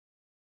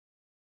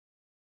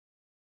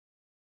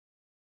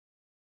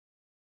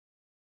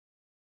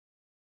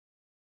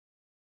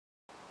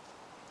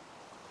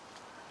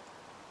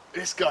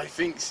This guy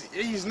thinks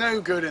he's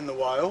no good in the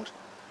wild.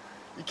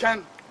 You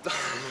can't...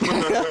 I'm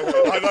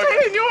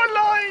like, you're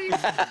lying!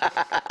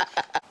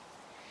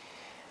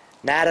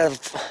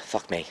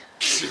 Fuck me.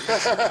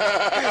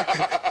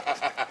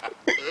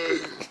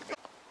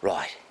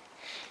 Right.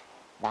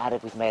 Now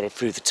that we've made it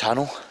through the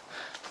tunnel,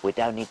 we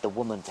don't need the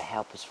woman to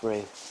help us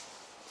through.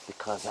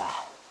 Because,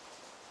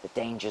 the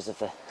dangers of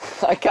the...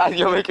 I can't,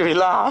 you're making me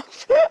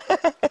laugh.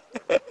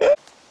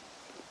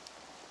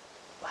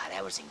 Wow,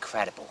 that was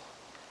incredible.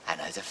 And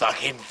there's a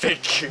fucking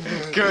big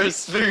girl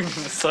spoon on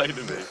the side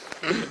of it.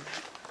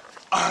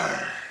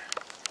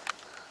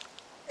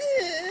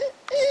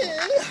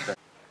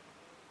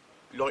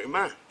 You like your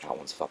man? That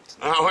one's fucked.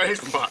 Oh, it is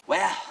fucked.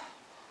 Well,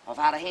 I've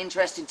had an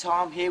interesting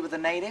time here with the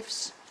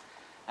natives.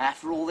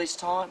 After all this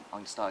time, I'm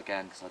going to start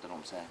again because I don't know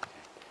what I'm saying.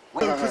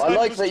 Wait, I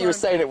like that you were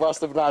saying it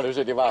whilst the banana was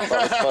in your mouth.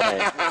 That was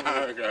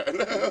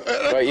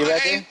funny. Right, you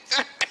ready?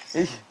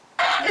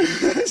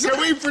 So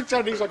we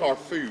pretend he's like our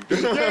food.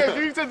 Yeah,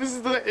 you said this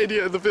is the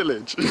idiot of the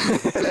village.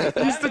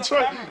 He's the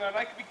cameraman,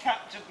 I could be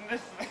captured in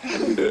this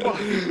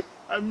thing.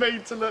 I'm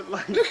made to look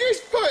like... Look at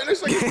his foot, it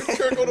looks like he's been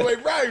turned all the way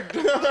round.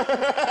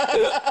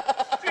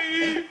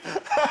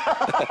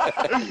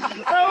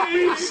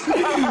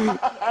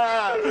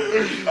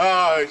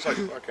 Oh, it's like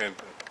fucking...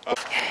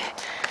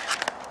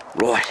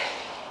 Right.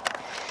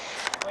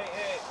 Wait,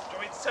 here, do you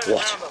want me to turn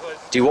What? it around? Otherwise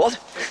Do you what?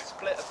 it's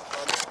split at the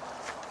front.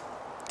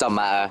 Doesn't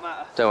matter. Doesn't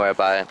matter. Don't worry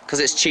about it. Because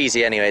it's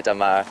cheesy anyway, it doesn't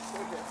matter.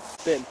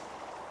 Spin.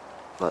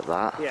 Like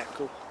that. Yeah,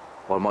 cool.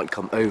 Or I might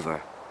come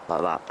over.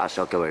 Like that.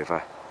 Actually, I'll go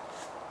over.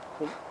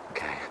 Cool.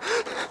 Okay.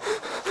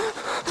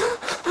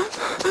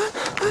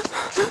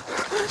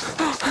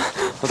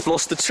 I've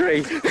lost the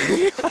tree.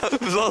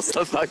 I've lost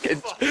the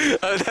fucking...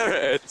 Oh,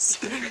 there it is.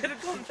 You could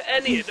have gone for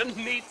any, it doesn't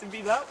need to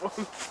be that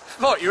one.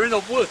 What, you're in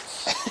the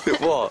woods?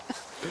 What?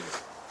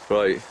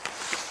 Right.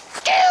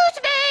 Excuse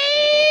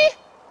me!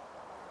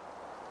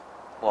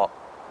 What?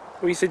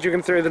 Well, you said you were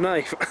going to throw the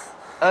knife.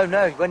 Oh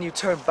no, when you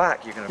turn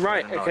back you're going to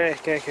Right, okay.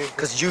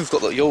 Because you've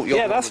got the... You're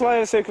Yeah, the that's one why I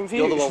with was so confused.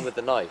 You're the one with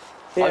the knife.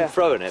 Yeah. I'm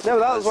throwing it. No,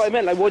 that was what I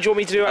meant. Like, what do you want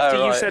me to do after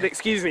Oh, you right. said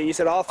excuse me? You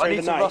said I'll throw I need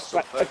the to knife. rustle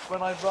Like, first.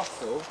 When I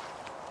rustle...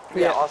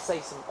 Yeah. Yeah, I'll say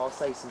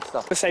some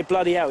stuff. let's say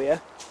bloody hell, yeah?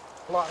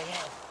 Bloody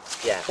hell.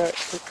 Yeah. Right.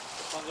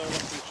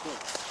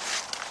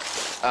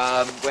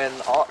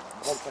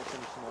 Once I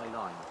finish my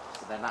line,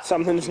 so then that's...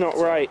 Something's not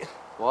right.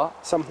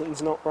 What?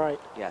 Something's not right.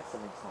 Yeah,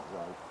 something's not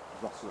right.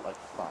 Rustle it like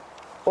fuck.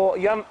 Or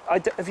you haven't,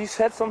 have you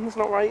said something's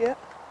not right yet?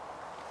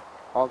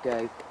 I'll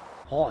go.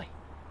 Hi.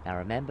 Now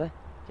remember,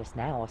 just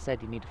now I said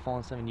you need to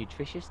find something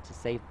nutritious to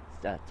save,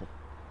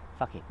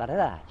 fuck it,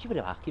 keep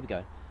it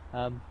going.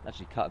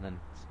 Actually cut and then...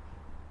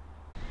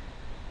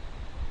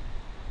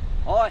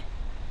 Hi.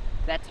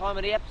 That time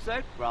of the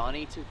episode where I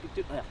need to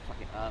do... fuck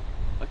it,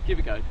 keep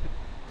it going.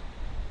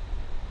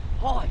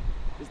 Hi.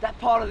 Is that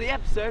part of the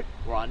episode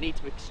where I need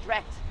to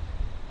extract?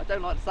 I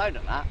don't like the sound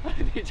of that. I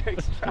need to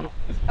extract.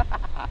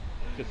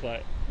 Just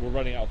like, we're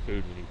running out of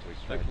food, we need to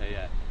extract. Okay,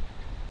 yeah.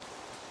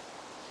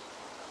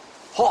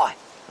 Hi!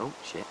 Oh,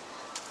 shit.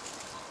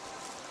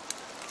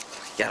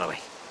 Get away.